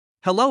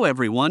Hello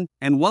everyone,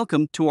 and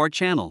welcome to our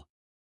channel.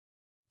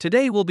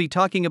 Today we'll be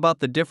talking about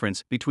the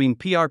difference between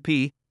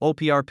PRP,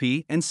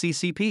 OPRP, and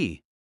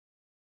CCP.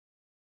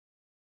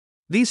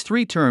 These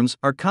three terms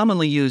are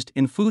commonly used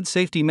in food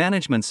safety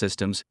management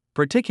systems,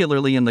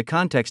 particularly in the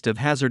context of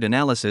hazard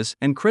analysis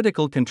and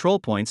critical control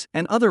points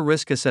and other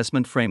risk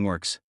assessment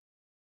frameworks.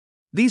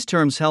 These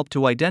terms help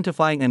to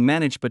identify and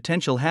manage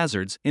potential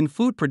hazards in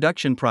food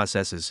production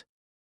processes.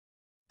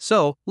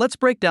 So, let's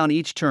break down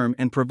each term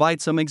and provide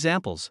some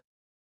examples.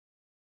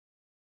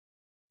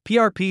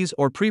 PRPs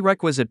or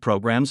Prerequisite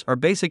Programs are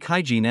basic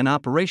hygiene and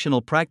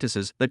operational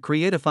practices that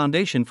create a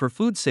foundation for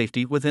food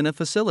safety within a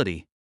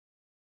facility.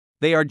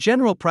 They are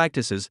general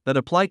practices that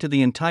apply to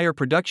the entire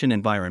production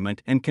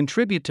environment and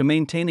contribute to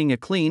maintaining a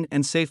clean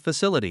and safe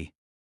facility.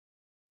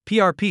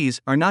 PRPs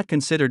are not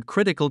considered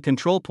critical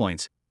control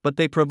points, but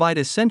they provide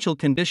essential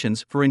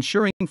conditions for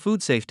ensuring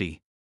food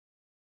safety.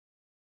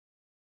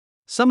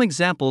 Some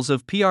examples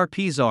of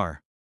PRPs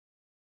are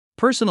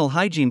personal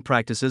hygiene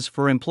practices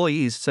for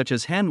employees such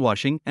as hand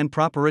washing and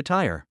proper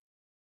attire.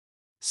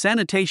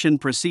 Sanitation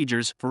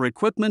procedures for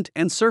equipment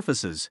and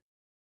surfaces.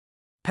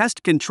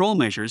 Pest control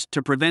measures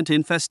to prevent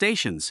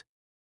infestations.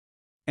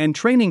 And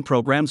training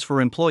programs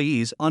for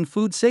employees on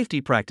food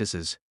safety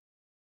practices.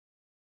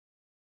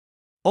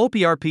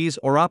 OPRPs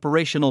or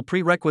Operational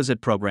Prerequisite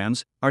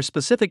Programs are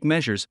specific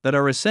measures that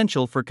are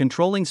essential for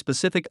controlling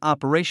specific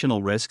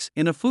operational risks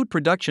in a food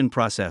production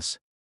process.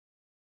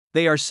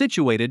 They are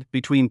situated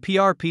between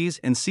PRPs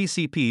and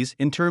CCPs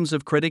in terms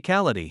of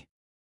criticality.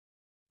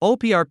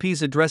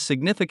 OPRPs address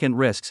significant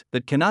risks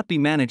that cannot be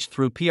managed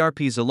through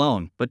PRPs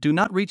alone but do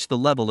not reach the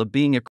level of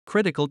being a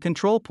critical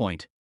control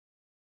point.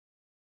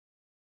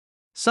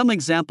 Some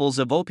examples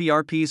of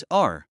OPRPs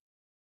are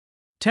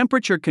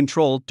temperature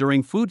control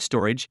during food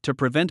storage to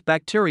prevent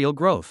bacterial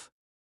growth,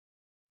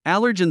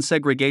 allergen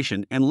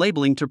segregation and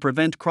labeling to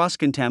prevent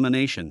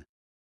cross-contamination,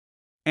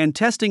 and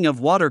testing of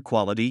water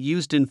quality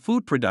used in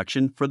food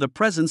production for the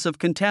presence of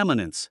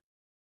contaminants.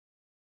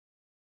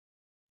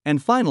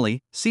 And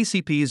finally,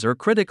 CCPs or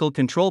critical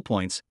control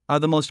points are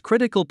the most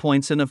critical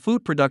points in a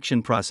food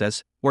production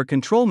process where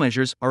control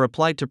measures are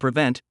applied to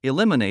prevent,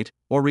 eliminate,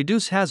 or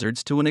reduce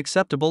hazards to an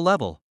acceptable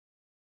level.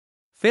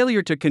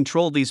 Failure to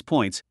control these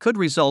points could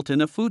result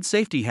in a food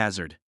safety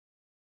hazard.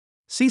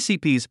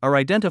 CCPs are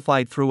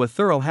identified through a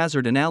thorough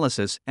hazard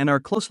analysis and are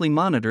closely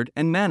monitored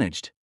and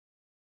managed.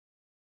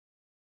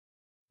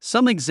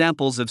 Some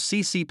examples of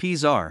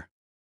CCPs are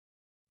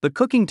the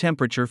cooking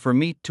temperature for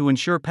meat to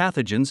ensure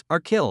pathogens are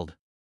killed,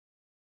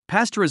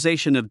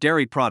 pasteurization of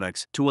dairy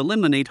products to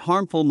eliminate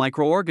harmful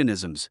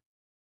microorganisms,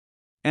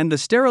 and the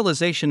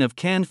sterilization of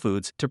canned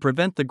foods to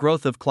prevent the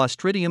growth of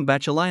Clostridium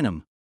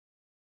botulinum.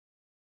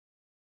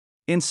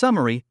 In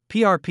summary,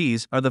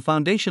 PRPs are the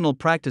foundational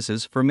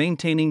practices for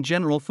maintaining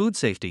general food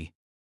safety.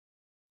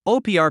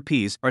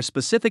 OPRPs are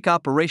specific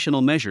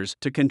operational measures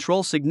to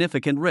control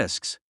significant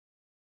risks.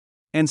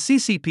 And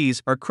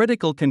CCPs are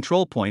critical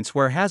control points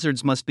where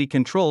hazards must be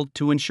controlled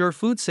to ensure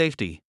food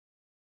safety.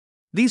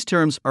 These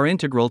terms are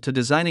integral to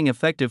designing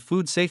effective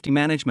food safety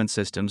management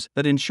systems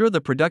that ensure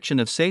the production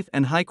of safe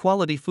and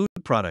high-quality food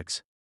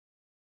products.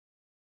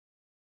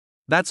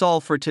 That's all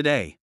for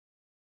today.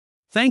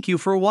 Thank you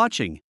for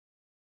watching.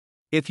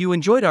 If you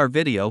enjoyed our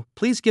video,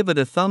 please give it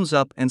a thumbs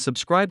up and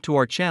subscribe to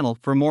our channel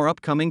for more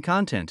upcoming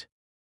content.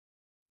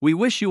 We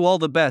wish you all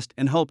the best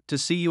and hope to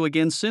see you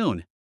again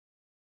soon.